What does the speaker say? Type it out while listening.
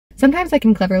Sometimes I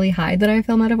can cleverly hide that I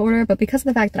film out of order, but because of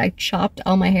the fact that I chopped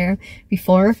all my hair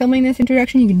before filming this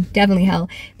introduction, you can definitely tell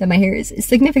that my hair is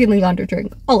significantly longer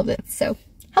during all of this. So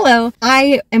hello!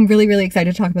 I am really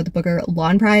excited to talk about the Booker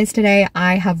Lawn Prize today.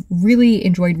 I have really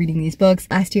enjoyed reading these books.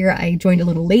 Last year I joined a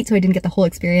little late, so I didn't get the whole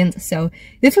experience, so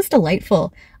this was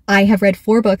delightful. I have read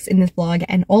 4 books in this vlog,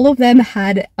 and all of them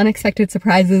had unexpected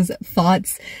surprises,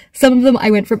 thoughts. Some of them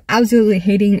I went from absolutely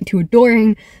hating to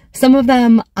adoring. Some of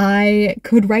them I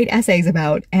could write essays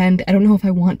about, and I don't know if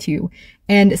I want to.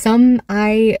 And some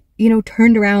I,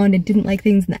 turned around and didn't like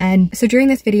things in the end. So during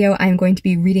this video, I'm going to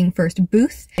be reading first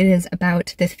Booth. It is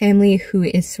about this family who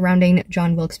is surrounding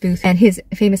John Wilkes Booth and his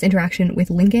famous interaction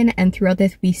with Lincoln. And throughout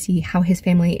this, we see how his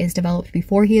family is developed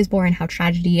before he is born, how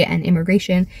tragedy and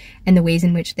immigration and the ways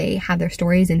in which they have their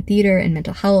stories in theater and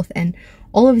mental health and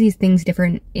all of these things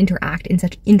interact in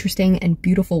such interesting and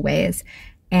beautiful ways.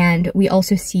 And we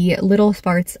also see little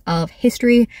parts of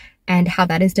history and how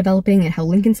that is developing and how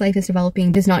Lincoln's life is developing.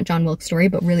 It is not John Wilkes' story,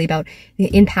 but really about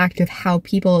the impact of how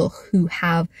people who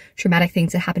have traumatic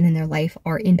things that happen in their life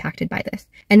are impacted by this.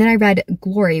 And then I read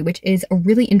Glory, which is a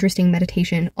really interesting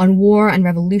meditation on war, on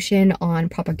revolution, on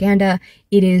propaganda.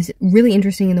 It is really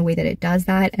interesting in the way that it does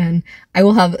that, and I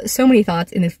will have so many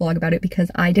thoughts in this vlog about it because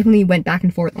I definitely went back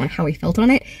and forth on how I felt on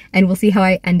it, and we'll see how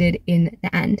I ended in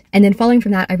the end. And then following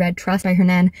from that, I read Trust by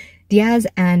Hernan, Diaz,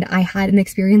 and I had an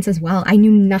experience as well. I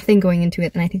knew nothing going into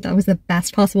it, and I think that was the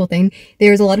best possible thing.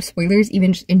 There's a lot of spoilers,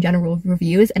 even just in general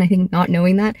reviews, and I think not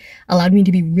knowing that allowed me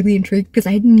to be really intrigued because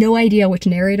I had no idea which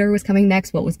narrator was coming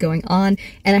next, what was going on,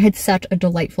 and I had such a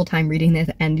delightful time reading this,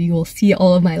 and you will see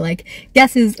all of my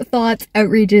guesses, thoughts,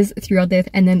 outrages throughout this.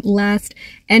 And then last,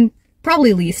 and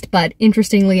probably least, but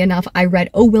interestingly enough, I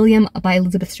read Oh William by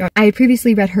Elizabeth Strout. I had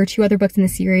previously read her 2 other books in the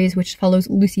series, which follows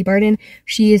Lucy Barton.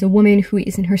 She is a woman who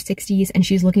is in her 60s and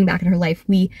she's looking back at her life.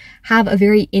 We have a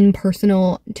very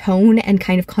impersonal tone and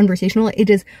kind of conversational.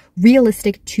 It is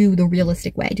realistic to the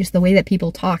realistic way, just the way that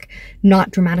people talk,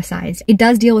 not dramatized. It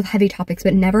does deal with heavy topics,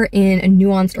 but never in a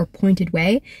nuanced or pointed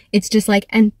way. It's just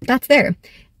and that's there.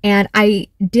 And I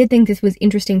did think this was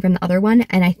interesting from the other one,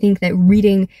 and I think that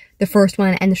reading the first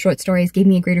one and the short stories gave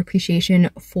me a greater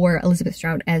appreciation for Elizabeth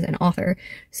Strout as an author.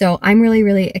 So I'm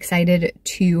really excited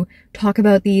to talk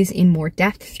about these in more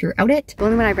depth throughout it. The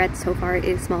only one I've read so far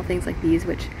is Small Things Like These,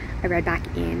 which I read back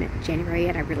in January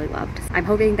and I really loved. I'm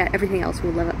hoping that everything else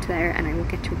will live up to there and I will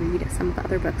get to read some of the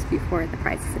other books before the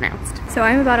prize is announced. So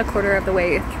I'm about a quarter of the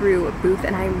way through Booth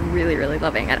and I'm really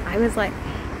loving it. I was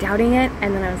doubting it,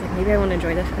 and then I was maybe I won't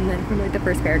enjoy this, and then from the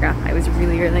first paragraph I was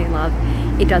really in love.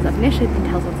 It does omniscient and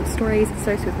tells lots of stories. It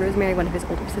starts with Rosemary, one of his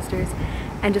older sisters,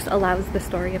 and just allows the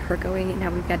story of her going, and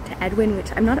now we've got to Edwin,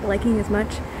 which I'm not liking as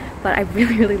much, but I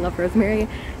really love Rosemary,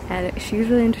 and she's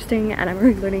really interesting, and I'm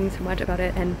really learning so much about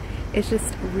it, and it's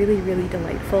just really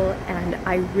delightful, and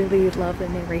I really love the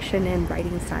narration and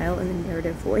writing style and the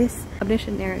narrative voice.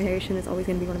 Omniscient narration is always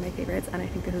going to be one of my favorites, and I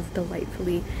think this is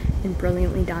delightfully and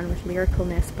brilliantly done with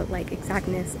lyricalness, but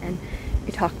exactness, and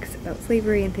it talks about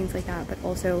slavery and things like that, but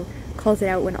also calls it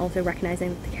out when also recognizing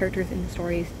that the characters in the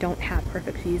stories don't have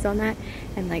perfect views on that,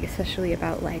 and especially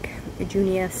about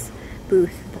Junius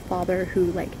Booth, the father,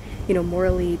 who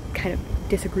morally kind of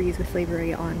disagrees with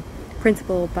slavery on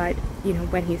principle, but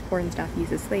when he's poor and stuff, he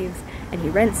uses slaves and he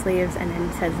rents slaves and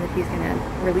then says that he's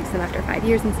gonna release them after 5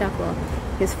 years and stuff. Well,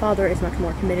 his father is much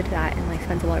more committed to that and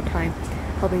spends a lot of time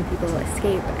helping people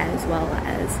escape, as well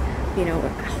as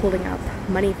holding up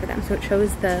money for them. So it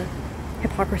shows the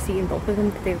hypocrisy in both of them,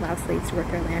 that they allow slaves to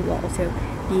work their land while also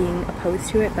being opposed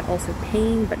to it, but also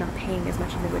paying, but not paying as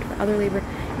much as they would for other labor.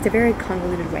 It's a very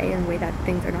convoluted way, and a way that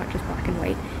things are not just black and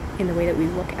white in the way that we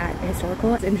look at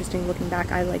historical. It's interesting looking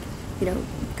back. I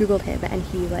Googled him, and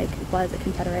he was a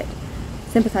Confederate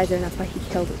sympathizer, and that's why he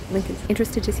killed Lincoln.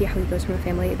 Interested to see how he goes from a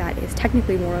family that is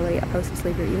technically morally opposed to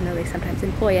slavery, even though they sometimes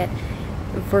employ it,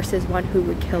 versus one who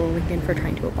would kill Lincoln for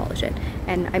trying to abolish it.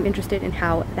 And I'm interested in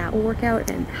how that will work out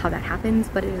and how that happens,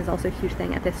 but it is also a huge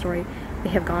thing at this story. They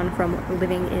have gone from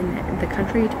living in the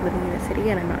country to living in a city,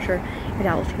 and I'm not sure if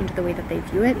that will change the way that they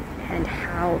view it and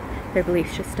how their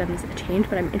belief systems change,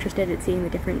 but I'm interested in seeing the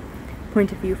different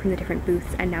point of view from the different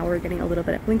booths, and now we're getting a little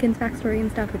bit of Lincoln's backstory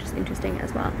and stuff, which is interesting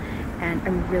as well. And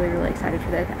I'm really excited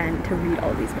for this and to read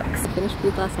all these books. I finished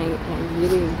Booth last night and I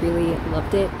really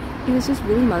loved it. It was just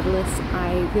really marvelous.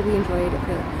 I really enjoyed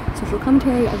the social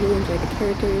commentary. I really enjoyed the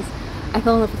characters. I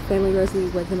fell in love with Family. Rosie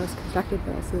was the most constructive,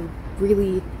 but also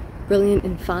really brilliant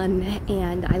and fun,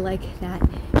 and I like that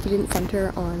he didn't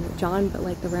center on John, but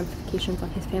the ramifications on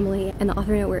his family. And the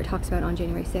author note where it talks about on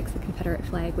January 6th, the Confederate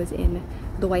flag was in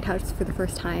the White House for the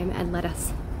first time and let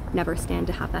us never stand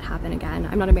to have that happen again.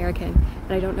 I'm not American,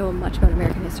 and I don't know much about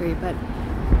American history, but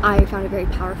I found it very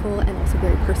powerful and also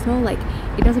very personal. Like,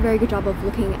 it does a very good job of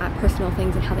looking at personal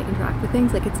things and how they interact with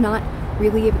things. Like, it's not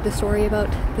really the story about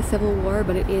the Civil War,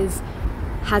 but it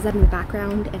has that in the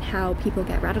background and how people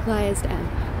get radicalized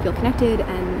and feel connected,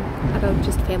 and about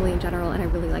just family in general, and I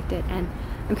really liked it. And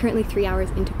I'm currently 3 hours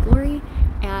into Glory,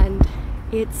 and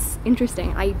it's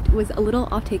interesting. I was a little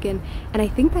off taken, and I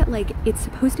think that like it's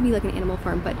supposed to be like an animal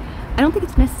farm, but I don't think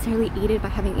it's necessarily aided by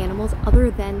having animals,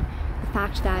 other than the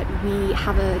fact that we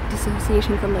have a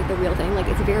dissociation from like the real thing. Like,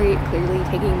 it's very clearly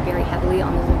taking very heavily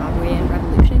on the Zimbabwean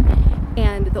revolution,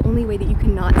 and the only way that you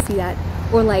cannot see that,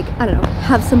 or like, I don't know,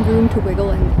 have some room to wiggle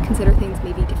and consider things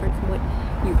maybe different from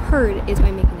what you've heard, is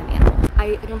by making them animals.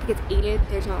 I don't think it's aided.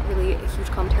 There's not really a huge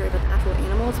commentary about the actual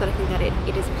animals, but I think that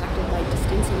it is affected by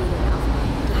distancing you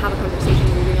enough to have a conversation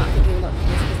where you're not thinking about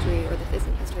this history or the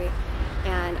distant history.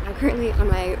 And I'm currently on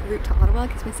my route to Ottawa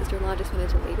because my sister-in-law just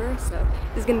went into labor, so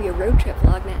this is going to be a road trip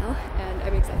vlog now, and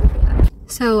I'm excited for that.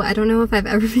 So I don't know if I've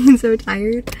ever been so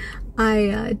tired.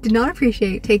 I did not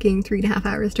appreciate taking 3.5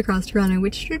 hours to cross Toronto,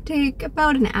 which should take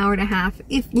about an hour and a half.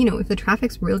 If, you know, if the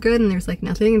traffic's real good and there's like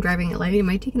nothing and driving at light, it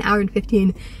might take an hour and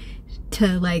 15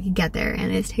 to like get there,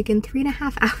 and it's taken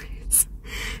 3.5 hours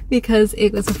because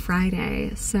it was a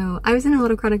Friday. So I was in a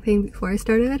lot of chronic pain before I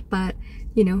started, but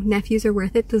you know, nephews are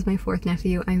worth it. This is my 4th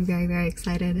nephew. I'm very, very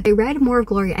excited. I read more of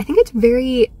Glory. I think it's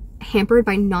very hampered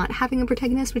by not having a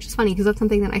protagonist, which is funny because that's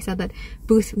something that I said, that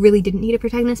Booth really didn't need a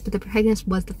protagonist, but the protagonist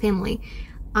was the family.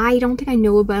 I don't think I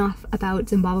know enough about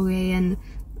Zimbabwean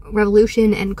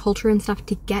revolution and culture and stuff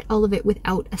to get all of it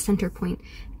without a center point.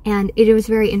 And it was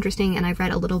very interesting, and I've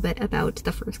read a little bit about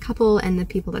the first couple and the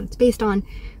people that it's based on,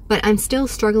 but I'm still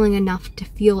struggling enough to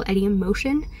feel any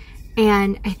emotion.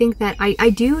 And I think that I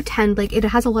do tend, like, it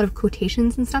has a lot of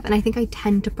quotations and stuff, and I think I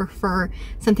tend to prefer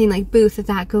something like Booth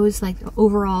that goes like the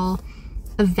overall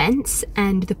events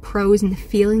and the prose and the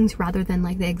feelings rather than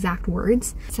like the exact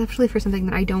words, especially for something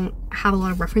that I don't have a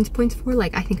lot of reference points for.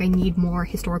 Like, I think I need more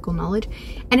historical knowledge.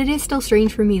 And it is still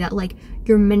strange for me that like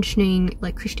you're mentioning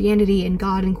like Christianity and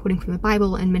God and quoting from the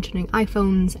Bible and mentioning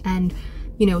iPhones and,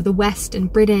 you know, the West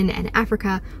and Britain and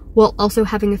Africa, while also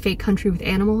having a fake country with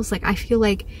animals. Like, I feel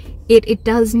like it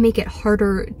does make it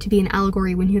harder to be an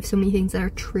allegory when you have so many things that are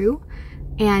true.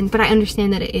 But I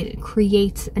understand that it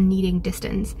creates a needing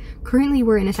distance. Currently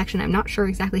we're in a section, I'm not sure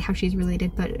exactly how she's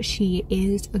related, but she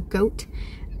is a goat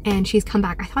and she's come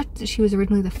back. I thought that she was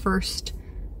originally the first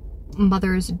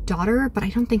mother's daughter, but I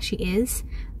don't think she is.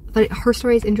 But her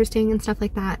story is interesting and stuff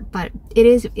like that, but it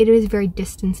is very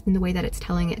distanced in the way that it's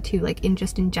telling it too. Like, in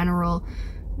general,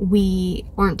 we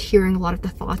aren't hearing a lot of the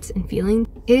thoughts and feelings.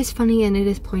 It is funny and it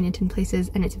is poignant in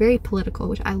places, and it's very political,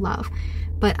 which I love.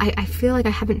 But I feel like I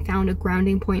haven't found a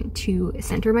grounding point to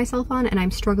center myself on, and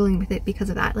I'm struggling with it because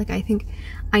of that. Like, I think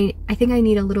I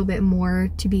need a little bit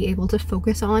more to be able to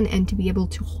focus on and to be able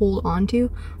to hold on to,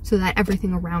 so that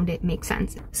everything around it makes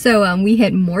sense. So we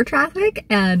hit more traffic,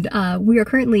 and we are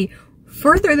currently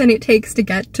further than it takes to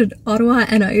get to Ottawa,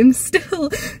 and I am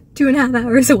still 2.5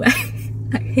 hours away.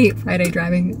 I hate Friday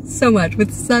driving so much,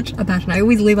 with such a passion. I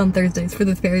always leave on Thursdays for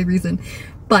this very reason.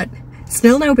 But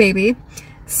still no baby.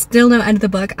 Still no end of the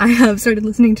book. I have started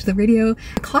listening to the radio.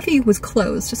 Coffee was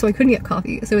closed, so I couldn't get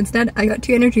coffee. So instead, I got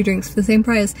 2 energy drinks for the same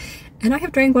price, and I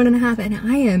have drank 1.5, and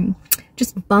I am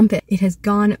just bumping. It has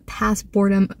gone past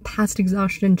boredom, past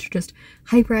exhaustion, to just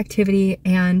hyperactivity,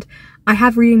 and I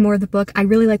have reading more of the book. I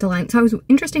really like the line. So I was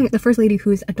interesting, the first lady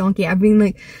who's a donkey, I've been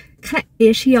like kind of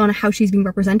ishy on how she's being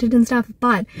represented and stuff,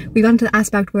 but we got into the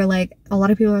aspect where like a lot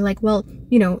of people are like, well,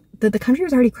 you know, the country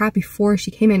was already crap before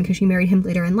she came in because she married him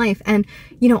later in life. And,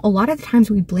 you know, a lot of the times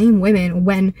we blame women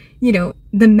when, you know,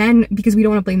 the men, because we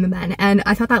don't want to blame the men. And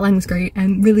I thought that line was great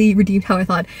and really redeemed how I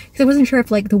thought, because I wasn't sure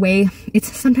if like the way,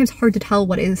 it's sometimes hard to tell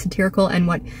what is satirical and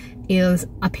what is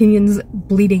opinions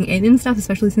bleeding in and stuff,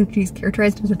 especially since she's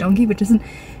characterized as a donkey, which isn't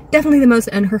definitely the most,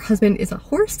 and her husband is a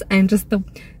horse, and just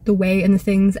the way and the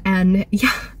things. And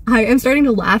yeah, I am starting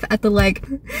to laugh at the like,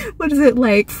 what is it,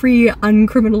 like free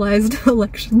uncriminalized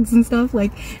elections and stuff,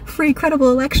 like free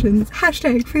credible elections,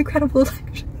 hashtag free credible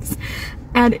elections.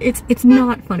 And it's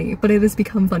not funny, but it has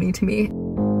become funny to me.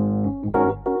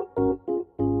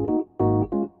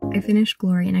 I finished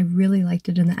Glory and I really liked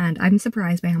it in the end. I'm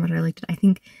surprised by how much I liked it. I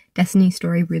think Destiny's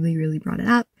story really, really brought it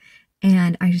up,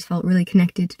 and I just felt really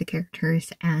connected to the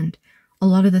characters, and a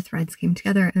lot of the threads came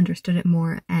together. I understood it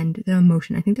more, and the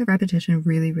emotion, I think the repetition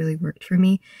really, really worked for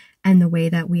me, and the way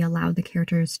that we allowed the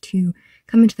characters to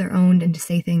come into their own and to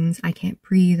say things, I can't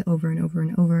breathe, over and over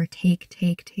and over, take,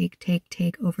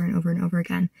 over and over and over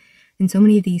again. And so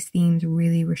many of these themes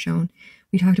really were shown,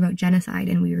 we talked about genocide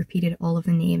and we repeated all of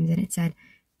the names, and it said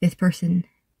this person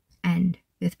and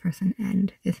this person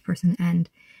and this person and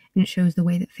it shows the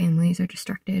way that families are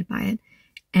destructed by it.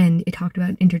 And it talked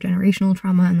about intergenerational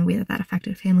trauma and the way that that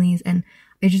affected families, and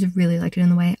I just really liked it in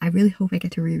the way. I really hope I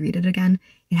get to reread it again.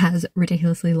 It has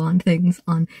ridiculously long things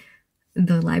on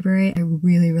the library. I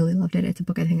really, really loved it. It's a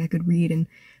book I think I could read and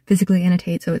physically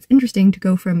annotate, so it's interesting to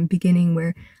go from beginning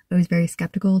where I was very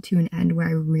skeptical to an end where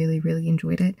I really, really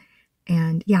enjoyed it.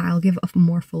 And yeah, I'll give a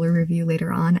more fuller review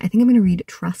later on. I think I'm going to read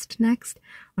Trust next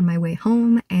on my way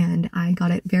home, and I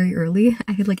got it very early.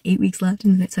 I had like 8 weeks left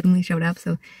and then it suddenly showed up,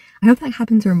 so I hope that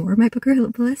happens for more of my booker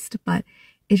list, but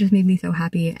it just made me so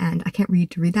happy, and I can't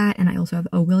read to read that. And I also have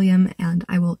O. William, and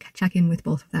I will check in with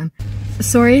both of them.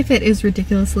 Sorry if it is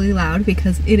ridiculously loud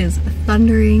because it is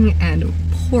thundering and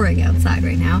pouring outside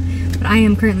right now, but I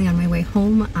am currently on my way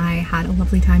home. I had a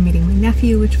lovely time meeting my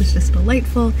nephew, which was just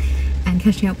delightful, and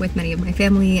catching up with many of my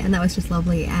family, and that was just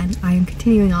lovely. And I am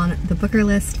continuing on the booker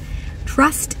list.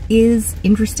 Trust is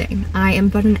interesting. I am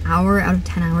about an hour out of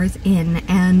 10 hours in,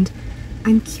 and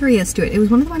I'm curious to it. It was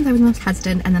one of the ones I was most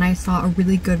hesitant, and then I saw a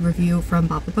really good review from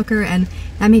Bob the Booker, and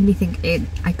that made me think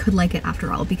I could like it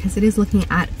after all, because it is looking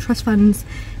at trust funds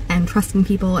and trusting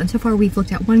people. And so far we've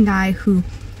looked at one guy who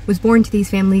was born to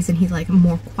these families, and he's like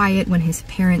more quiet when his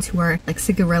parents, who are like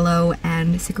cigarillo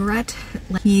and cigarette,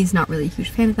 he's not really a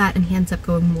huge fan of that, and he ends up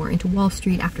going more into Wall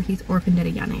Street after he's orphaned at a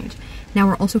young age. Now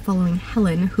we're also following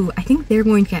Helen, who I think they're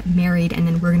going to get married, and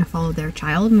then we're going to follow their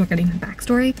child, and we're getting her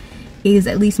backstory, is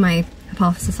at least my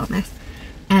hypothesis on this.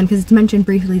 And because it's mentioned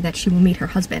briefly that she will meet her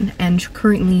husband, and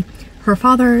currently her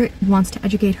father wants to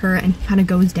educate her, and he kind of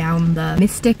goes down the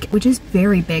mystic, which is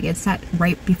very big. It's set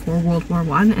right before World War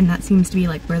I, and that seems to be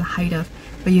like where the height of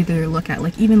what you either look at,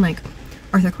 like even like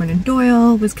Arthur Conan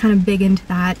Doyle was kind of big into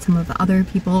that. Some of the other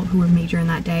people who were major in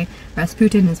that day,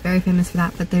 Rasputin is very famous for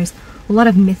that, but there's a lot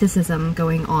of mythicism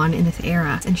going on in this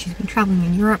era. And she's been traveling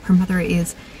in Europe. Her mother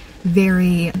is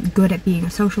very good at being a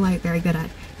socialite, very good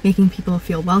at making people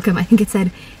feel welcome. I think it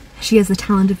said she has the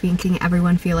talent of making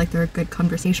everyone feel like they're a good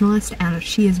conversationalist, and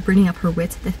she is bringing up her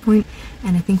wits at this point,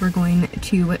 and I think we're going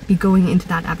to be going into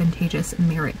that advantageous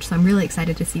marriage. So I'm really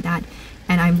excited to see that,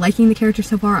 and I'm liking the characters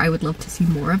so far. I would love to see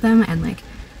more of them, and like,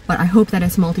 but I hope that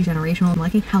it's multi-generational. I'm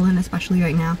liking Helen especially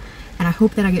right now, and I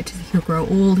hope that I get to see her grow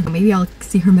old. Maybe I'll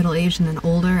see her middle-aged and then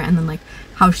older, and then like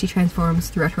how she transforms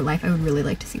throughout her life. I would really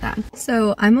like to see that.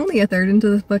 So I'm only a third into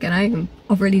this book, and I am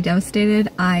already devastated.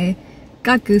 I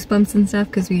got goosebumps and stuff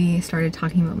because we started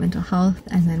talking about mental health,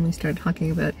 and then we started talking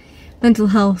about mental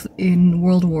health in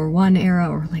World War I era,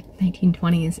 or like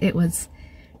 1920s. It was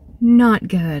not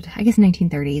good. I guess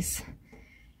 1930s.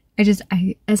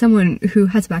 As someone who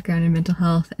has a background in mental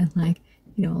health and like,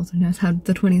 you know, also knows how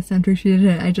the 20th century treated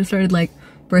it, I just started like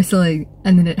bristling,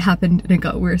 and then it happened and it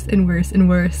got worse and worse and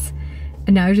worse.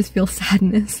 And now I just feel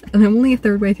sadness, and I'm only a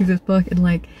third way through this book, and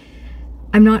like,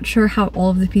 I'm not sure how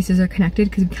all of the pieces are connected,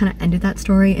 because we kind of ended that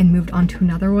story and moved on to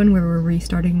another one where we're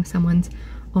restarting someone's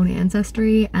own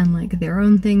ancestry and like their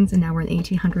own things, and now we're in the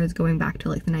 1800s going back to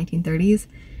like the 1930s.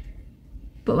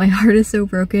 But my heart is so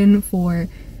broken for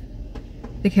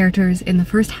the characters in the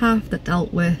first half that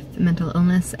dealt with mental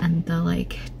illness and the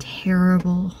like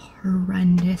terrible,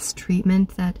 horrendous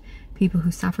treatment that people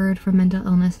who suffered from mental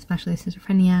illness, especially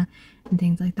schizophrenia and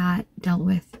things like that, dealt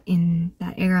with in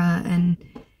that era. And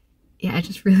yeah, it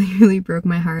just really, really broke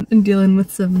my heart. And dealing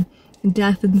with some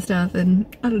death and stuff, and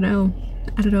I don't know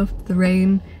if the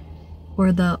rain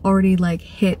or the already like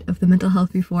hit of the mental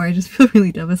health before, I just feel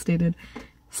really devastated.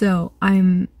 So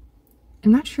I'm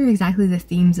not sure exactly the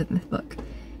themes of this book,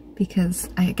 because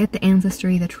I get the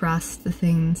ancestry, the trust, the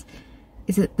things.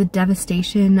 Is it the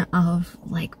devastation of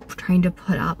like trying to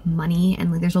put up money?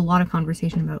 And like there's a lot of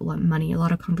conversation about money, a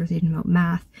lot of conversation about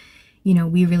math. You know,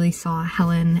 we really saw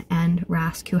Helen and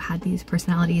Rask, who had these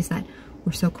personalities that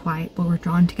were so quiet but were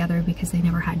drawn together because they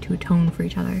never had to atone for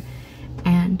each other.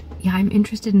 And yeah, I'm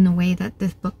interested in the way that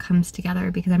this book comes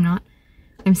together, because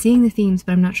I'm seeing the themes,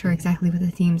 but I'm not sure exactly what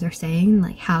the themes are saying,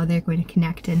 like how they're going to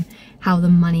connect, and how the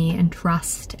money and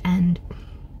trust, and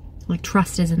like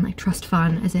trust as in like trust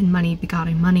fund, as in money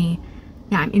begetting money.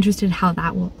 Yeah, I'm interested in how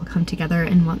that will come together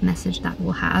and what message that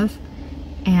will have.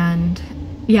 And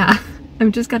yeah,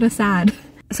 I'm just kind of sad.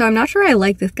 So I'm not sure I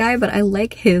like this guy, but I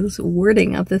like his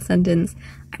wording of the sentence.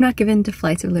 I'm not given to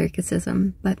flights of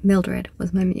lyricism, but Mildred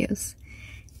was my muse.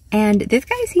 And this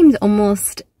guy seems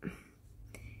almost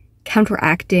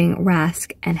counteracting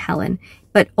Rask and Helen,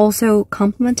 but also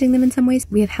complementing them in some ways.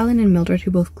 We have Helen and Mildred,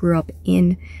 who both grew up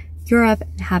in Europe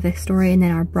and have this story, and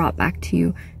then are brought back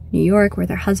to New York, where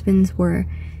their husbands were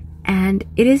And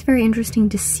it is very interesting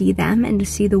to see them and to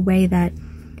see the way that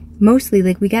mostly,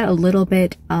 like, we get a little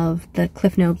bit of the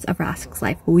cliff notes of Rask's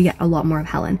life, but we get a lot more of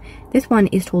Helen. This one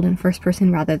is told in first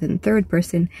person rather than third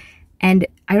person, and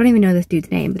I don't even know this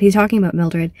dude's name, but he's talking about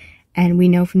Mildred, and we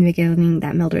know from the beginning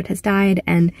that Mildred has died,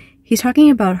 and he's talking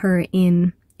about her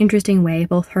in interesting way.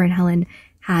 Both her and Helen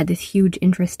had this huge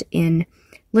interest in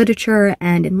literature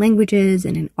and in languages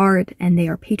and in art, and they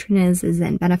are patronesses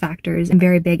and benefactors and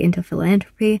very big into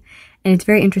philanthropy. And it's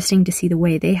very interesting to see the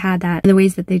way they had that and the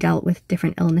ways that they dealt with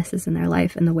different illnesses in their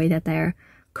life and the way that there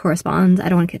corresponds. I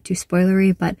don't want to get too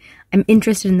spoilery, but I'm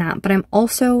interested in that. But I'm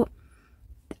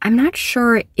not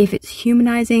sure if it's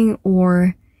humanizing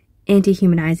or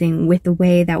anti-humanizing with the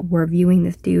way that we're viewing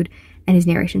this dude and his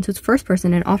narration. So it's first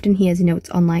person, and often he has notes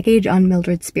on, like, a page on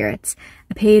Mildred's spirits,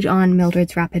 a page on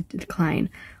Mildred's rapid decline,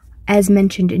 as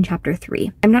mentioned in chapter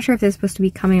 3. I'm not sure if this is supposed to be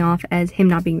coming off as him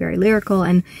not being very lyrical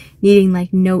and needing,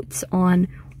 like, notes on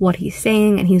what he's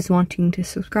saying and he's wanting to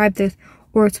subscribe this,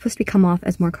 or it's supposed to come off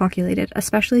as more calculated,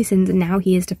 especially since now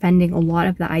he is defending a lot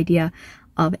of the idea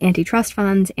of anti-trust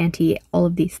funds, anti-all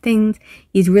of these things.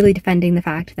 He's really defending the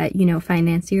fact that, you know,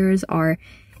 financiers are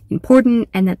important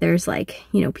and that there's, like,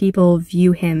 you know, people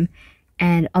view him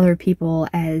and other people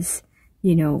as,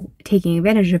 you know, taking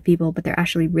advantage of people, but they're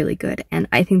actually really good. And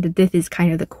I think that this is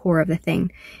kind of the core of the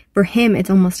thing. For him, it's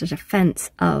almost a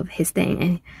defense of his thing,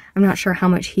 and I'm not sure how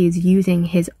much he's using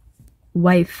his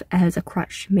wife as a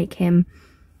crutch to make him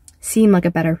seem like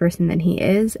a better person than he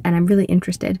is. And I'm really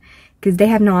interested because they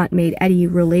have not made any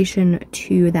relation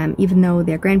to them, even though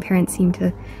their grandparents seem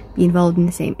to be involved in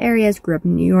the same areas, grew up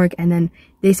in New York, and then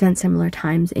they spent similar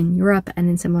times in Europe and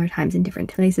in similar times in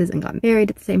different places and got married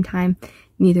at the same time.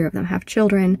 Neither of them have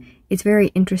children. It's very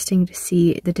interesting to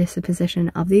see the disposition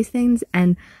of these things,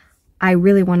 and I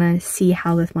really want to see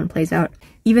how this one plays out.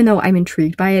 Even though I'm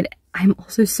intrigued by it, I'm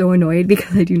also so annoyed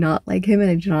because I do not like him and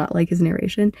I do not like his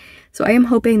narration. So I am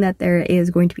hoping that there is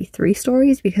going to be 3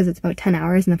 stories because it's about 10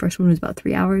 hours and the first one was about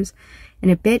 3 hours and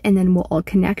a bit, and then we'll all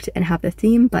connect and have the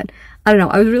theme. But I don't know,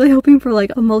 I was really hoping for,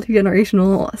 like, a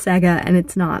multi-generational saga, and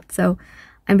it's not. So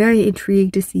I'm very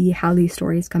intrigued to see how these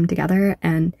stories come together,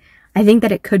 and I think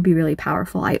that it could be really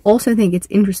powerful. I also think it's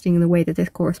interesting in the way that this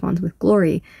corresponds with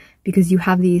Glory, because you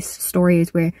have these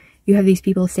stories where you have these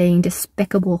people saying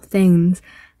despicable things,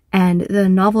 and the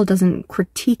novel doesn't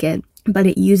critique it, but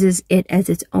it uses it as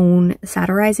its own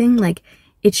satirizing. Like,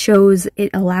 it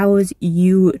allows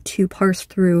you to parse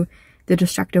through the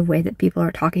destructive way that people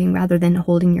are talking rather than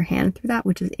holding your hand through that,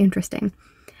 which is interesting.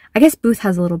 I guess Booth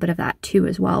has a little bit of that too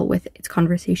as well, with its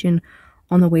conversation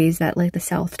on the ways that, like, the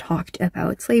South talked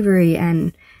about slavery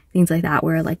and things like that,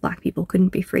 where, like, Black people couldn't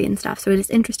be free and stuff. So it is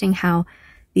interesting how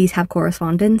these have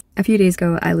correspondence. A few days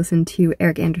ago, I listened to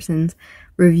Eric Anderson's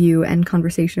review and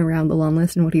conversation around the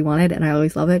Longlist and what he wanted, and I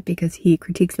always love it because he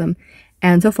critiques them.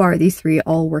 And so far, these 3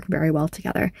 all work very well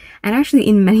together. And actually,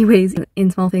 in many ways, in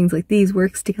small things like these,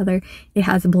 works together. It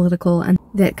has a political and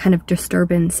that kind of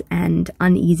disturbance and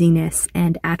uneasiness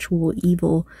and actual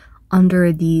evil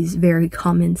under these very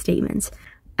common statements.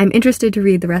 I'm interested to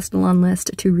read the rest of the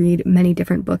Longlist, to read many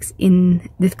different books in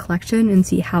this collection and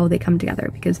see how they come together,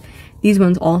 because these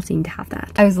ones all seem to have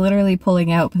that. I was literally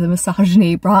pulling out, but the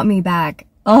misogyny brought me back.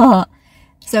 Ugh!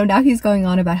 So now he's going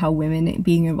on about how women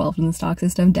being involved in the stock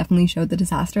system definitely showed the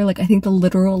disaster. Like, I think the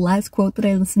literal last quote that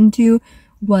I listened to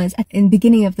was, in the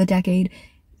beginning of the decade,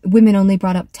 women only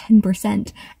brought up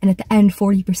 10%, and at the end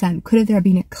 40%. Could have there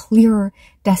been a clearer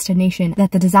destination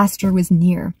that the disaster was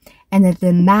near, and that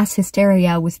the mass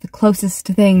hysteria was the closest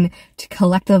thing to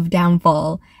collective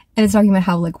downfall? And it's talking about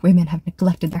how, like, women have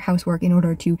neglected their housework in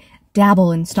order to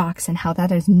dabble in stocks, and how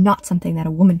that is not something that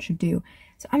a woman should do.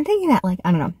 So I'm thinking that, like, I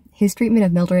don't know, his treatment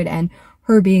of Mildred and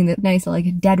her being the nice,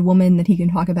 like, dead woman that he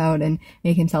can talk about and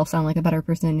make himself sound like a better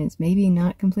person is maybe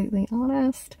not completely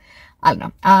honest. I don't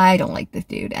know. I don't like this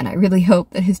dude, and I really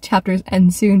hope that his chapters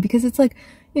end soon, because it's like,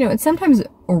 you know, it's sometimes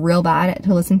real bad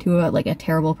to listen to a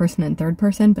terrible person in third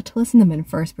person, but to listen to them in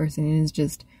first person is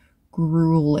just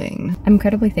grueling. I'm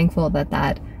incredibly thankful that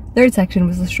that third section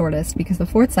was the shortest, because the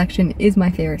fourth section is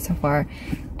my favorite so far,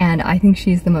 and I think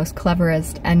she's the most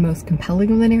cleverest and most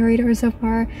compelling of the narrators so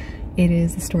far. It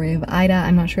is the story of Ida.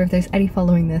 I'm not sure if there's any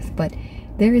following this, but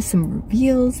there is some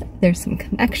reveals, there's some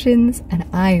connections, and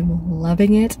I am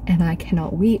loving it, and I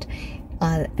cannot wait.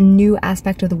 A new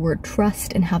aspect of the word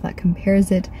trust and how that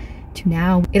compares it to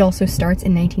now. It also starts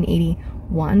in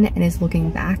 1981 and is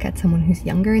looking back at someone who's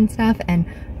younger and stuff, and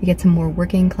we get some more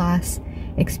working class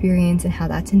experience and how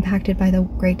that's impacted by the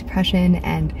Great Depression,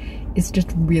 and it's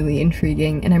just really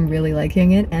intriguing, and I'm really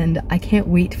liking it, and I can't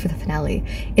wait for the finale.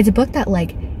 It's a book that,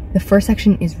 like, the first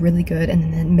section is really good, and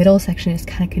then the middle section is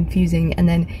kind of confusing, and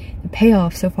then the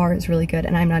payoff so far is really good,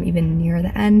 and I'm not even near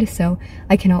the end, so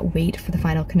I cannot wait for the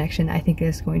final connection. I think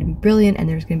it's going to be brilliant, and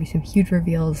there's going to be some huge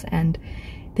reveals and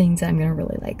things that I'm gonna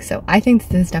really like. So I think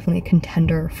this is definitely a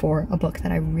contender for a book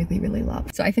that I really, really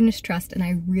love. So I finished Trust and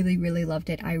I really, really loved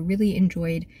it. I really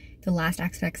enjoyed the last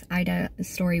aspects. Ida's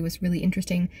story was really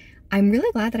interesting. I'm really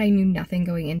glad that I knew nothing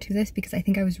going into this, because I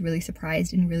think I was really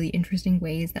surprised in really interesting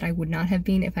ways that I would not have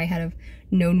been if I had have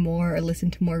known more or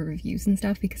listened to more reviews and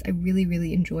stuff, because I really,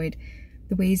 really enjoyed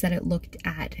the ways that it looked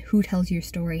at who tells your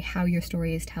story, how your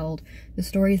story is told, the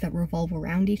stories that revolve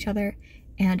around each other.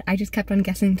 And I just kept on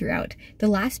guessing throughout. The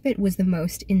last bit was the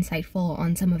most insightful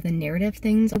on some of the narrative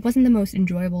things. It wasn't the most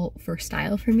enjoyable for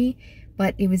style for me,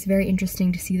 but it was very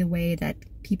interesting to see the way that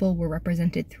people were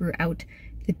represented throughout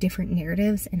the different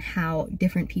narratives and how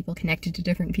different people connected to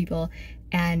different people.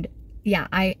 And yeah,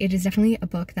 it is definitely a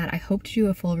book that I hope to do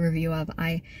a full review of.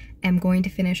 I am going to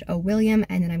finish a William,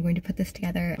 and then I'm going to put this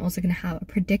together. I'm also going to have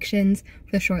predictions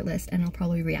for the shortlist, and I'll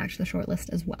probably react to the shortlist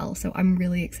as well. So I'm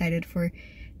really excited for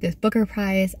this Booker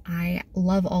Prize. I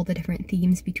love all the different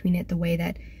themes between it, the way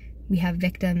that we have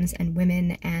victims and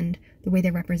women and the way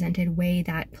they're represented, way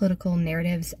that political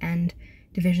narratives and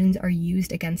divisions are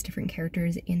used against different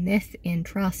characters in this, in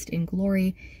Trust, in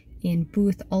Glory, in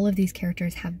Booth. All of these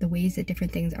characters have the ways that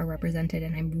different things are represented,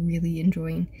 and I'm really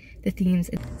enjoying the themes.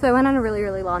 So I went on a really,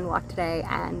 really long walk today,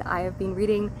 and I have been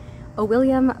reading A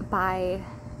William by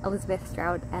Elizabeth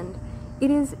Strout, and it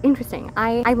is interesting.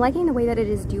 I'm liking the way that it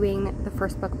is doing the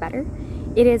first book better.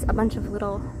 It is a bunch of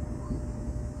little,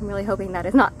 I'm really hoping that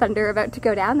is not thunder about to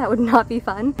go down. That would not be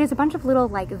fun. There's a bunch of little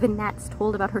like vignettes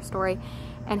told about her story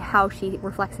and how she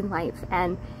reflects in life,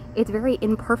 and it's very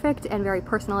imperfect and very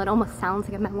personal. It almost sounds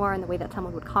like a memoir in the way that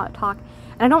someone would talk.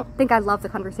 And I don't think I love the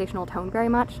conversational tone very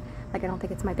much. Like, I don't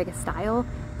think it's my biggest style,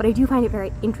 but I do find it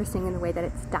very interesting in the way that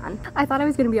it's done. I thought I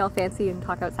was gonna be all fancy and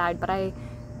talk outside, but I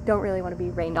don't really want to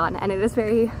be rained on, and it is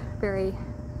very, very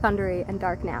thundery and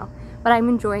dark now. But I'm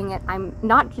enjoying it. I'm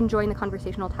not enjoying the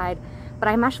conversational tide, but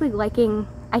I'm actually liking,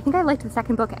 I think I liked the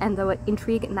second book and the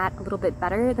intrigue in that a little bit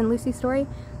better than Lucy's story,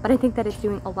 but I think that it's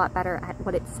doing a lot better at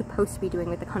what it's supposed to be doing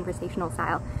with the conversational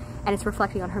style. And it's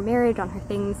reflecting on her marriage, on her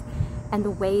things, and the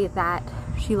way that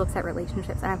she looks at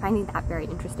relationships. And I'm finding that very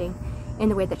interesting in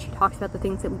the way that she talks about the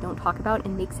things that we don't talk about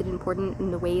and makes it important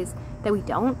in the ways that we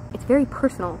don't. It's very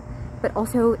personal, but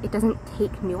also it doesn't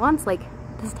take nuance. Like,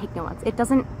 it doesn't take nuance. It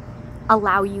doesn't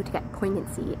allow you to get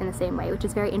poignancy in the same way, which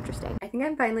is very interesting. I think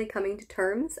I'm finally coming to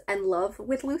terms and love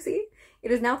with Lucy.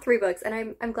 It is now 3 books,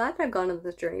 and I'm glad that I've gone on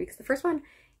this journey, because the first one,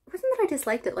 it wasn't that I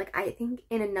disliked it. Like, I think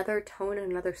in another tone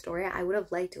and another story, I would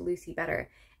have liked Lucy better.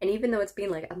 And even though it's been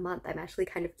like a month, I'm actually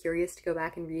kind of curious to go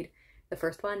back and read the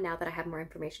first one now that I have more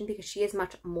information, because she is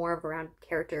much more of a rounded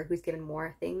character who's given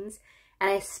more things. And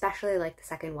I especially like the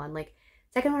second one. Like,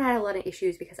 second one had a lot of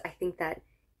issues because I think that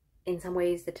in some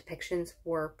ways the depictions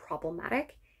were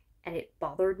problematic and it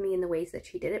bothered me in the ways that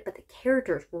she did it, but the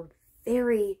characters were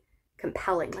very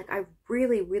compelling. Like, I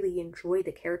really, really enjoyed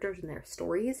the characters and their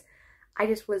stories. I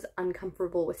just was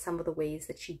uncomfortable with some of the ways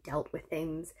that she dealt with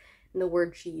things and the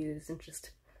words she used, and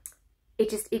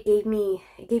it gave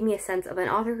me a sense of an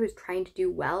author who's trying to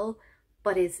do well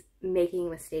but is making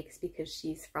mistakes because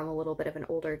she's from a little bit of an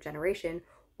older generation.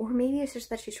 Or maybe it's just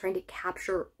that she's trying to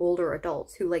capture older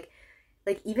adults who, like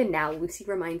even now, Lucy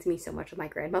reminds me so much of my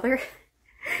grandmother.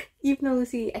 Even though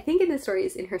Lucy, I think in this story,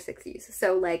 is in her 60s.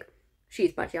 So, like,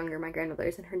 she's much younger. My grandmother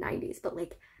is in her 90s. But,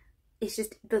 like, it's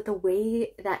just the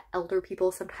way that elder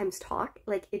people sometimes talk.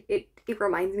 Like, it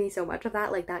reminds me so much of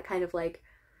that. Like, that kind of, like,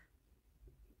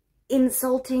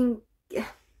 insulting...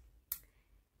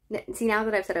 See, now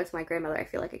that I've said it was my grandmother, I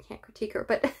feel like I can't critique her.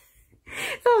 But...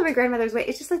 it's not my grandmother's way.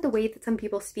 It's just like the way that some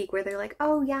people speak, where they're like,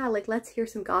 oh yeah, like, let's hear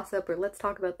some gossip, or let's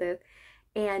talk about this.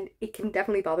 And it can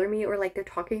definitely bother me, or like they're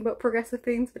talking about progressive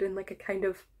things but in like a kind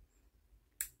of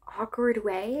awkward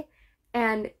way.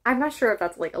 And I'm not sure if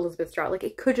that's like Elizabeth Strout. Like,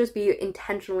 it could just be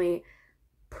intentionally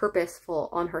purposeful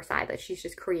on her side, that she's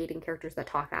just creating characters that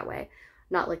talk that way,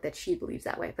 not like that she believes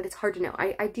that way. But it's hard to know.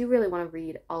 I do really want to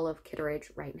read all of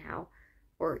Kitteridge right now,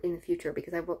 or in the future,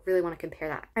 because I really want to compare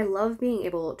that. I love being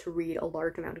able to read a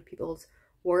large amount of people's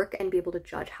work and be able to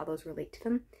judge how those relate to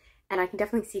them. And I can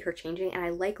definitely see her changing, and I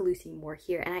like Lucy more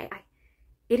here. And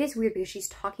it is weird because she's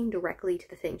talking directly to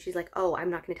the thing. She's like, oh,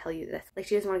 I'm not going to tell you this. Like,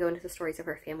 she doesn't want to go into the stories of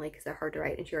her family because they're hard to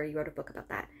write, and she already wrote a book about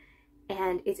that.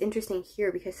 And it's interesting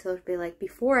here because she'll be like,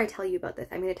 before I tell you about this,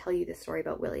 I'm going to tell you this story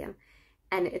about William.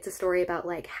 And it's a story about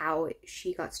like how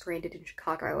she got stranded in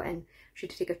Chicago and she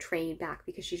had to take a train back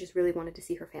because she just really wanted to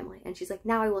see her family. And she's like,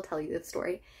 now I will tell you the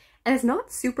story. And it's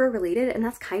not super related, and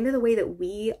that's kind of the way that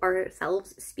we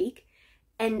ourselves speak.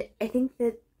 And I think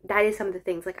that that is some of the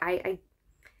things, like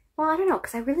well, I don't know,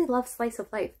 because I really love slice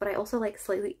of life, but I also like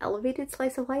slightly elevated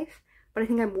slice of life. But I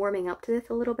think I'm warming up to this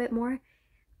a little bit more.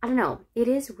 I don't know. It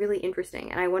is really interesting,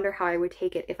 and I wonder how I would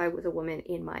take it if I was a woman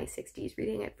in my 60s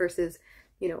reading it versus,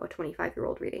 you know, a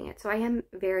 25-year-old reading it. So I am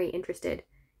very interested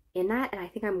in that, and I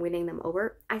think I'm winning them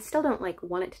over. I still don't like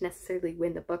want it to necessarily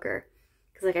win the Booker,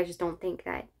 because like I just don't think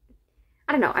that,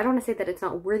 I don't know, I don't want to say that it's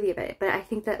not worthy of it, but I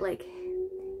think that like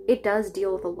it does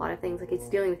deal with a lot of things. Like it's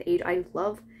dealing with age. I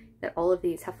love that all of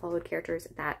these have followed characters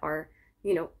that are,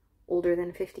 you know, older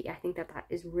than 50. I think that that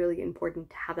is really important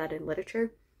to have that in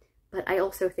literature. But I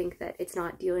also think that it's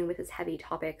not dealing with as heavy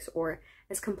topics or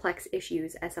as complex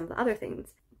issues as some of the other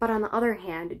things. But on the other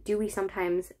hand, do we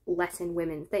sometimes lessen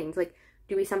women's things? Like,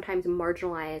 do we sometimes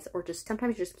marginalize or just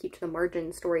sometimes just keep to the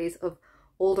margin stories of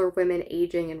older women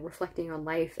aging and reflecting on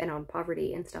life and on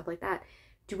poverty and stuff like that?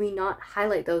 Do we not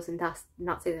highlight those and thus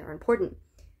not say they're important?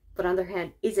 But on the other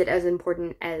hand, is it as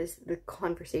important as the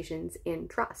conversations in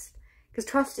Trust? Because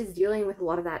Trust is dealing with a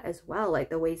lot of that as well, like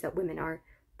the ways that women are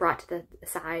brought to the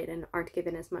side and aren't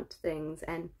given as much things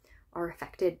and are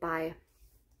affected by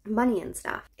money and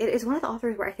stuff. It is one of the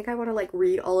authors where I think I want to like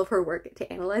read all of her work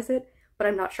to analyze it, but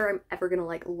I'm not sure I'm ever gonna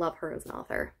like love her as an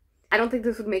author. I don't think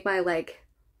this would make my like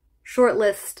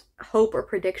shortlist hope or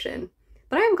prediction,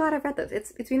 but I am glad I've read this.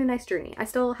 It's been a nice journey. I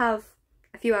still have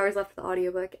a few hours left of the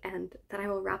audiobook and then I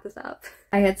will wrap this up.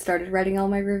 I had started writing all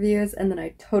my reviews and then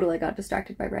I totally got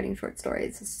distracted by writing short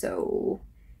stories, so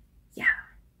yeah.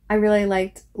 I really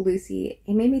liked Lucy.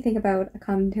 It made me think about a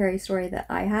commentary story that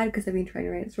I had because I've been trying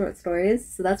to write short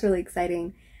stories, so that's really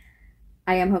exciting.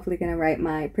 I am hopefully going to write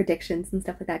my predictions and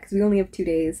stuff like that because we only have 2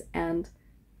 days and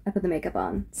I put the makeup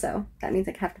on, so that means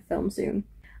I have to film soon.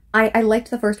 I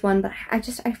liked the first one, but I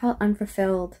felt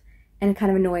unfulfilled and kind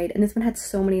of annoyed, and this one had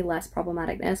so many less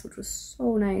problematicness, which was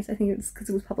so nice. I think it's because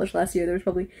it was published last year. There was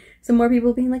probably some more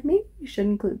people being like, maybe you should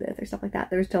include this or stuff like that.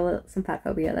 There was still some fat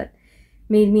phobia that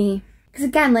made me, because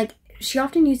again, like, she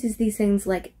often uses these things,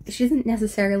 like, she doesn't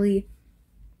necessarily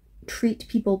treat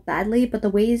people badly, but the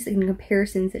ways and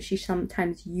comparisons that she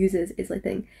sometimes uses is like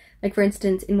thing. Like, for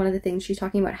instance, in one of the things, she's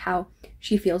talking about how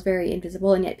she feels very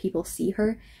invisible and yet people see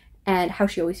her, and how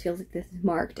she always feels like this is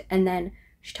marked. And then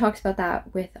she talks about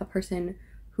that with a person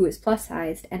who is plus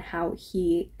sized and how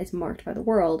he is marked by the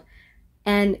world.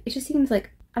 And it just seems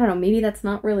like, I don't know, maybe that's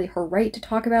not really her right to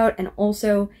talk about, and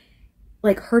also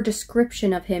like her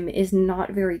description of him is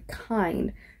not very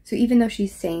kind. So even though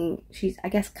she's saying, she's, I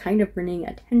guess, kind of bringing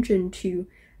attention to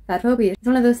fat phobia, it's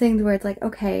one of those things where it's like,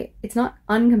 okay, it's not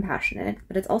uncompassionate,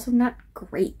 but it's also not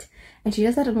great. And she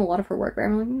does that in a lot of her work where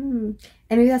I'm like,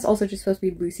 And maybe that's also just supposed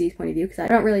to be Lucy's point of view, because I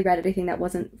don't really read anything that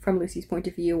wasn't from Lucy's point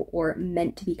of view or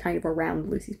meant to be kind of around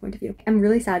Lucy's point of view. I'm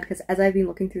really sad because as I've been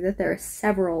looking through this, there are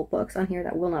several books on here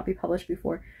that will not be published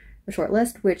before the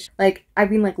shortlist, which, like,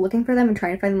 I've been like looking for them and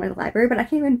trying to find them in the library, but I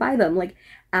can't even buy them. Like,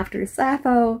 After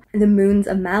Sappho, The Moons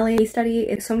of Malay Study,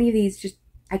 it's so many of these just,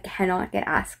 I cannot get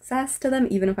access to them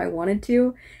even if I wanted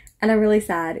to, and I'm really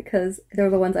sad because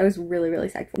they're the ones I was really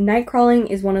psyched for.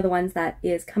 Nightcrawling is one of the ones that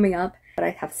is coming up, but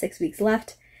I have 6 weeks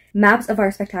left. Maps of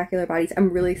Our Spectacular Bodies,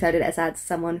 I'm really excited as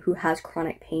someone who has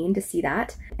chronic pain to see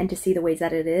that and to see the ways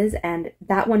that it is, and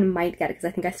that one might get it because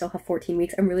I think I still have 14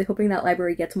 weeks. I'm really hoping that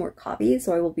library gets more copies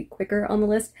so I will be quicker on the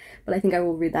list, but I think I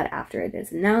will read that after it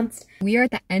is announced. We are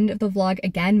at the end of the vlog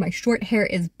again. My short hair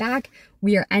is back.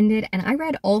 We are ended, and I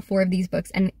read all 4 of these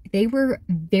books and they were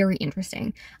very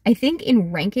interesting. I think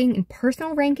in ranking, in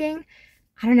personal ranking,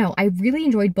 I don't know, I really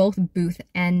enjoyed both Booth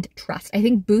and Trust. I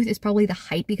think Booth is probably the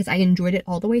height because I enjoyed it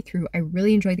all the way through. I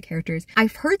really enjoyed the characters.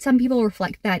 I've heard some people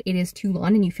reflect that it is too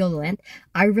long and you feel the length.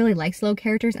 I really like slow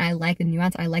characters and I like the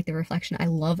nuance. I like the reflection. I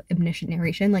love omniscient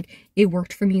narration. Like, it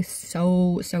worked for me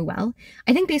so well.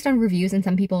 I think based on reviews and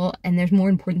some people, and there's more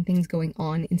important things going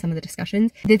on in some of the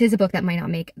discussions, this is a book that might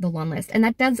not make the long list. And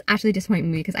that does actually disappoint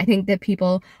me because I think that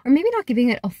people are maybe not giving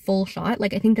it a full shot.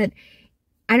 Like, I think that,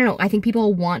 I don't know, I think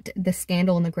people want the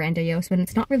scandal and the grandiose, but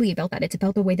it's not really about that. It's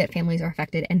about the way that families are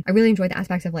affected. And I really enjoy the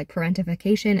aspects of like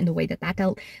parentification and the way that that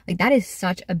dealt. Like, that is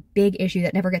such a big issue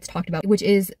that never gets talked about, which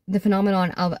is the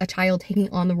phenomenon of a child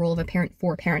taking on the role of a parent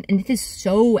for a parent. And this is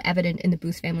so evident in the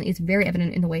Booth family. It's very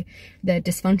evident in the way the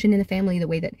dysfunction in the family, the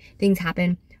way that things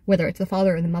happen whether it's the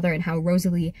father or the mother, and how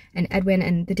Rosalie and Edwin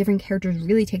and the different characters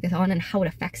really take this on and how it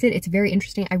affects it. It's very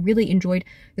interesting. I really enjoyed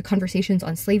the conversations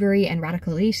on slavery and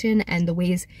radicalization and the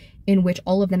ways in which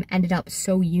all of them ended up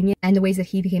so Union, and the ways that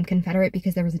he became Confederate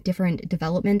because there was a different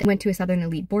development. He went to a Southern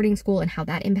elite boarding school and how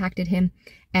that impacted him,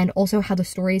 and also how the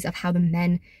stories of how the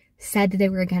men said that they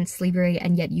were against slavery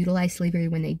and yet utilized slavery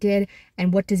when they did,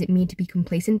 and what does it mean to be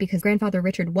complacent, because grandfather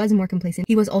Richard was more complacent.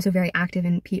 He was also very active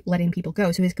in letting people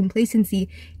go, so his complacency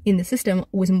in the system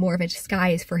was more of a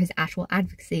disguise for his actual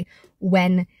advocacy,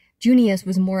 when Junius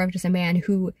was more of just a man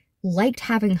who liked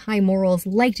having high morals,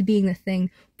 liked being the thing,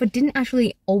 but didn't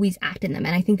actually always act in them.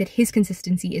 And I think that his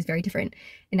consistency is very different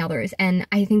in others. And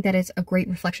I think that it's a great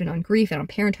reflection on grief and on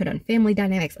parenthood, on family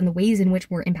dynamics, and the ways in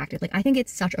which we're impacted. Like, I think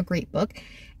it's such a great book.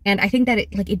 And I think that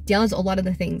it does a lot of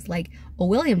the things like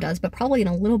William does, but probably in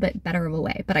a little bit better of a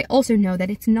way. But I also know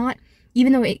that it's not,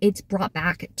 even though it's brought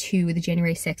back to the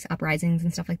January 6th uprisings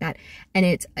and stuff like that, and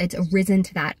it's arisen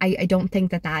to that, I don't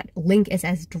think that that link is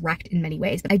as direct in many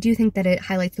ways. But I do think that it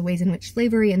highlights the ways in which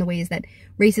slavery and the ways that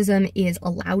racism is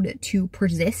allowed to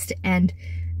persist, and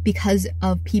because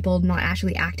of people not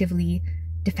actually actively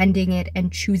defending it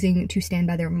and choosing to stand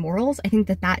by their morals, I think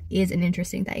that that is an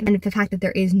interesting thing. And the fact that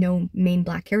there is no main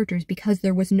black characters because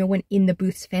there was no one in the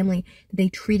Booth's family that they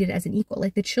treated as an equal.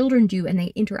 Like, the children do, and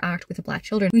they interact with the black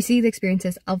children. We see the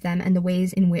experiences of them and the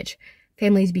ways in which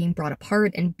families being brought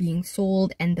apart and being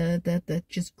sold, and the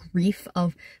just grief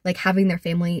of like having their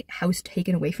family house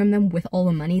taken away from them with all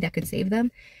the money that could save them.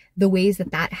 The ways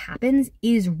that that happens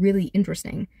is really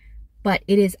interesting. But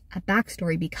it is a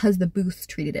backstory because the Booths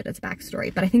treated it as a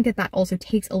backstory. But I think that that also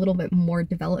takes a little bit more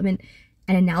development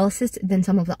and analysis than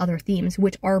some of the other themes,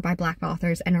 which are by black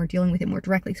authors and are dealing with it more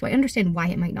directly. So I understand why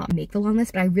it might not make the long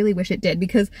list, but I really wish it did,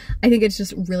 because I think it's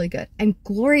just really good. And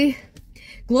Glory,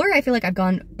 I feel like I've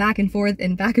gone back and forth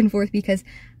because,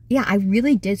 yeah, I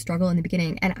really did struggle in the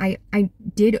beginning. And I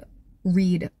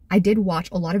did watch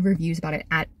a lot of reviews about it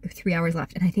at 3 hours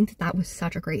left, and I think that that was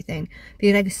such a great thing,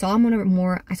 because I saw more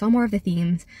of the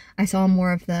themes, I saw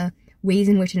more of the ways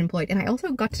in which it employed, and I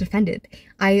also got to defend it.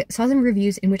 I saw some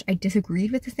reviews in which I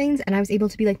disagreed with the things, and I was able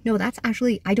to be like, no, that's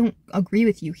actually, I don't agree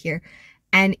with you here.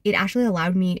 And it actually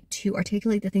allowed me to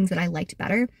articulate the things that I liked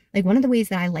better. Like, one of the ways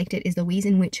that I liked it is the ways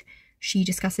in which she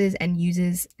discusses and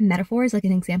uses metaphors. Like,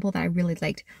 an example that I really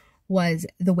liked was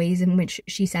the ways in which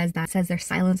she says their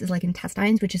silence is like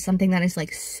intestines, which is something that is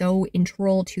like so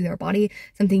integral to their body,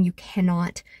 something you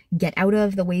cannot get out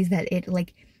of, the ways that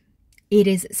it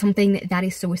is something that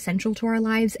is so essential to our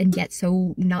lives and yet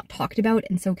so not talked about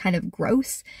and so kind of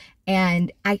gross.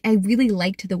 And I really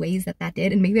liked the ways that that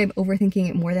did, and maybe I'm overthinking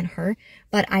it more than her,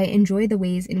 but I enjoy the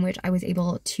ways in which I was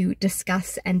able to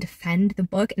discuss and defend the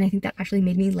book, and I think that actually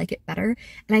made me like it better.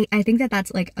 And I think that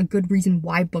that's like a good reason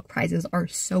why book prizes are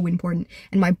so important,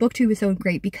 and my booktube is so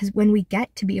great, because when we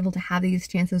get to be able to have these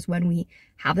chances when we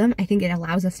have them, I think it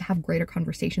allows us to have greater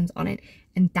conversations on it,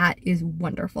 and that is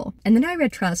wonderful. And then I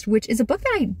read Trust, which is a book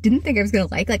that I didn't think I was gonna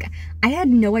like. Like, I had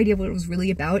no idea what it was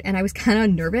really about, and I was kind of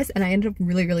nervous, and I ended up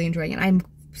really enjoying it. I'm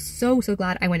so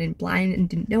glad I went in blind and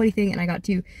didn't know anything, and I got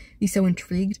to be so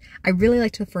intrigued. I really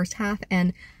liked the first half,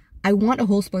 and I want a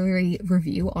whole spoilery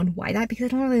review on why that, because I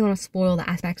don't really want to spoil the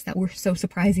aspects that were so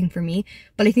surprising for me.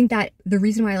 But I think that the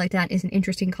reason why I like that is an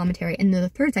interesting commentary, and the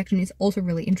third section is also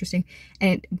really interesting,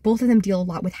 and both of them deal a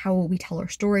lot with how we tell our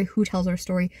story, who tells our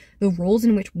story, the roles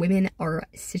in which women are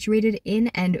situated in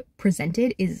and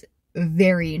presented is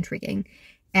very intriguing.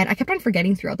 And I kept on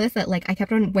forgetting throughout this that, like, I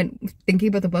kept on, when thinking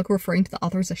about the book, referring to the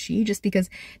author as a she, just because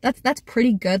that's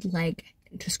pretty good, like,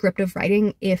 descriptive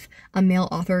writing if a male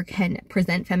author can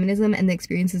present feminism and the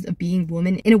experiences of being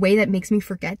woman in a way that makes me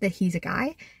forget that he's a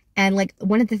guy. And, like,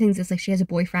 one of the things is, like, she has a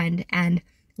boyfriend, and,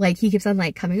 like, he keeps on,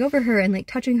 like, coming over her and, like,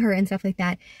 touching her and stuff like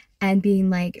that, and being,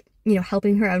 like, you know,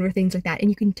 helping her out or things like that. And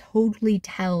you can totally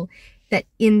tell that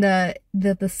in the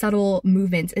subtle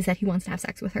movements is that he wants to have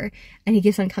sex with her, and he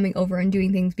keeps on coming over and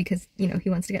doing things because, you know, he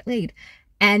wants to get laid.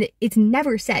 And it's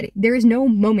never said. There is no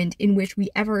moment in which we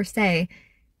ever say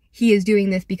he is doing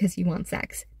this because he wants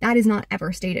sex. That is not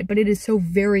ever stated, but it is so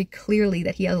very clearly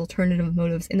that he has alternative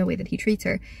motives in the way that he treats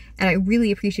her. And I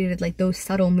really appreciated, like, those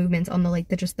subtle movements on the, like,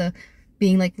 the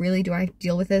being like, really, do I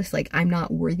deal with this? Like, I'm not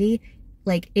worthy.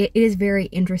 Like, it is very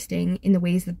interesting in the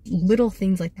ways that little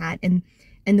things like that, and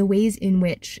the ways in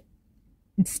which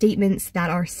statements that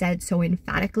are said so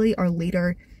emphatically are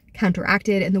later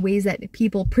counteracted, and the ways that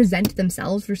people present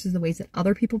themselves versus the ways that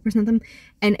other people present them.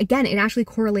 And again, it actually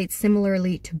correlates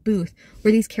similarly to Booth,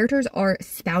 where these characters are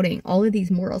spouting all of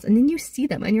these morals, and then you see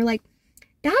them and you're like,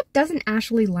 that doesn't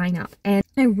actually line up. And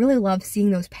I really love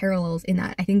seeing those parallels in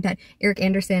that. I think that Eric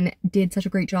Anderson did such a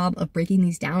great job of breaking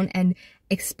these down and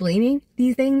explaining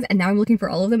these things, and now I'm looking for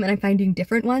all of them and I'm finding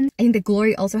different ones. I think that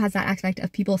Glory also has that aspect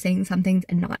of people saying some things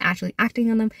and not actually acting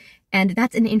on them, and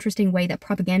that's an interesting way that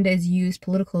propaganda is used,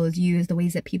 political is used, the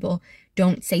ways that people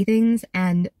don't say things,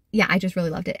 and yeah, I just really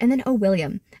loved it. And then Oh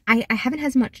William, I haven't had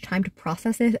as much time to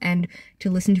process it and to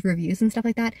listen to reviews and stuff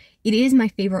like that. It is my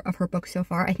favorite of her books so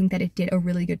far. I think that it did a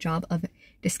really good job of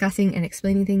discussing and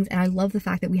explaining things, and I love the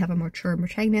fact that we have a mature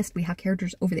protagonist. We have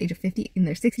characters over the age of 50 in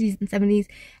their 60s and 70s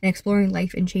and exploring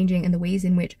life and changing, and the ways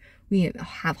in which we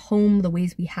have home, the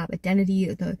ways we have identity,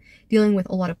 the dealing with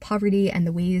a lot of poverty, and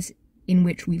the ways in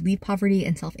which we leave poverty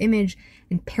and self-image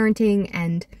and parenting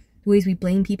and the ways we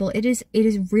blame people. It is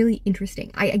really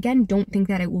interesting. I, again, don't think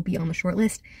that it will be on the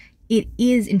shortlist. It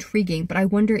is intriguing, but I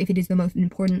wonder if it is the most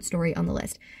important story on the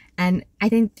list. And I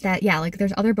think that, yeah, like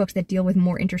there's other books that deal with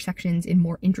more intersections in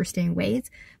more interesting ways,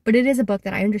 but it is a book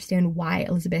that I understand why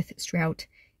Elizabeth Strout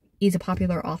is a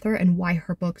popular author and why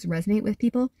her books resonate with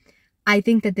people. I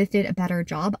think that this did a better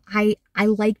job. I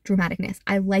like dramaticness.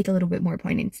 I like a little bit more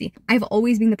poignancy. I've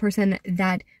always been the person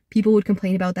that people would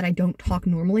complain about that I don't talk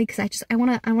normally, because I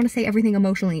want to say everything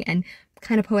emotionally and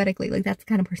kind of poetically. Like, that's the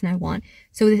kind of person I want.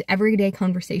 So this everyday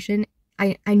conversation,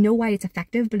 I know why it's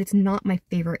effective, but it's not my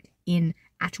favorite in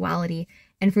actuality.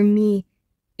 And for me,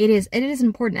 it is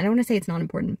important. I don't want to say it's not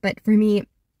important, but for me,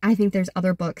 I think there's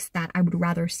other books that I would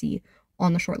rather see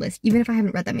on the shortlist, even if I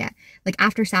haven't read them yet. Like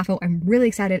After Sappho, I'm really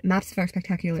excited. Maps of Our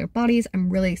Spectacular Bodies,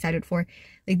 I'm really excited for.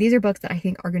 Like, these are books that I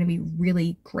think are going to be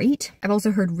really great. I've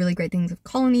also heard really great things of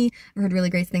Colony. I've heard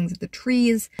really great things of The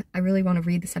Trees. I really want to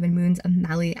read The Seven Moons of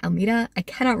Mali Almeida. I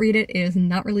cannot read it. It is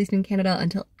not released in Canada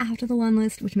until after the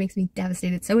Longlist, which makes me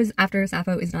devastated. So is After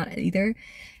Sappho is not either.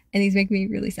 And these make me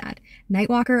really sad.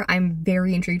 Nightwalker, I'm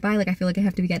very intrigued by. Like, I feel like I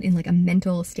have to get in like a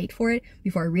mental state for it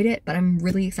before I read it, but I'm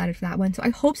really excited for that one. So I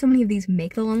hope so many of these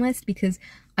make the long list, because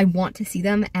I want to see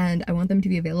them and I want them to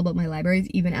be available at my libraries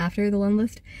even after the long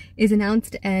list is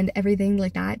announced and everything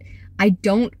like that. I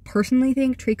don't personally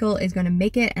think Treacle is going to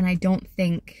make it, and I don't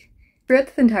think... Throughout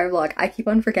this entire vlog, I keep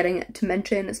on forgetting to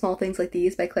mention Small Things Like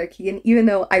These by Claire Keegan, even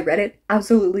though I read it,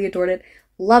 absolutely adored it,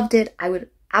 loved it. I would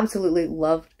absolutely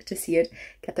love to see it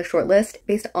get the shortlist.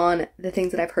 Based on the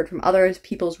things that I've heard from others,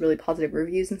 people's really positive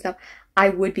reviews and stuff, I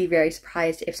would be very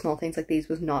surprised if Small Things Like These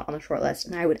was not on the shortlist,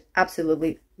 and I would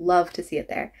absolutely love to see it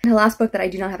there. And the last book that I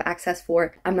do not have access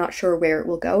for, I'm not sure where it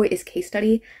will go, is Case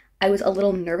Study. I was a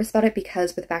little nervous about it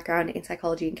because with background in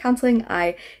psychology and counseling,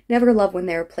 I never love when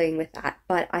they're playing with that,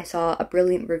 but I saw a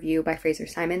brilliant review by Fraser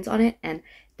Simons on it, and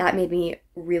that made me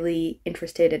really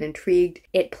interested and intrigued.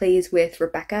 It plays with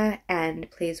Rebecca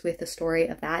and plays with the story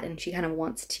of that, and she kind of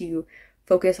wants to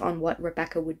focus on what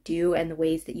Rebecca would do and the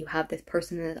ways that you have this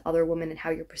person and this other woman and how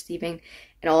you're perceiving,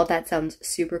 and all of that sounds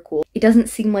super cool. It doesn't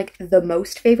seem like the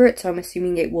most favorite, so I'm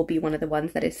assuming it will be one of the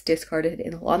ones that is discarded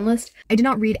in the long list. I did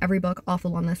not read every book off the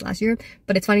long list last year,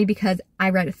 but it's funny because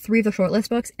I read 3 of the shortlist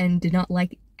books and did not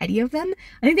like any of them.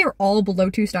 I think they were all below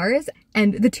 2 stars,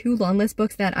 and the 2 long list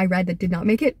books that I read that did not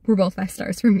make it were both 5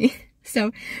 stars for me.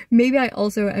 So maybe I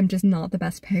also am just not the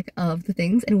best pick of the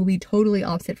things and will be totally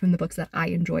opposite from the books that I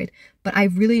enjoyed. But I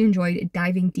really enjoyed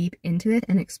diving deep into it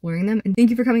and exploring them. And thank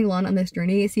you for coming along on this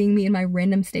journey, seeing me in my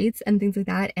random states and things like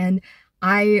that. And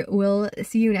I will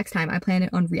see you next time. I plan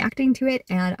on reacting to it,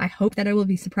 and I hope that I will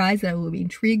be surprised, that I will be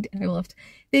intrigued, and I will have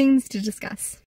things to discuss.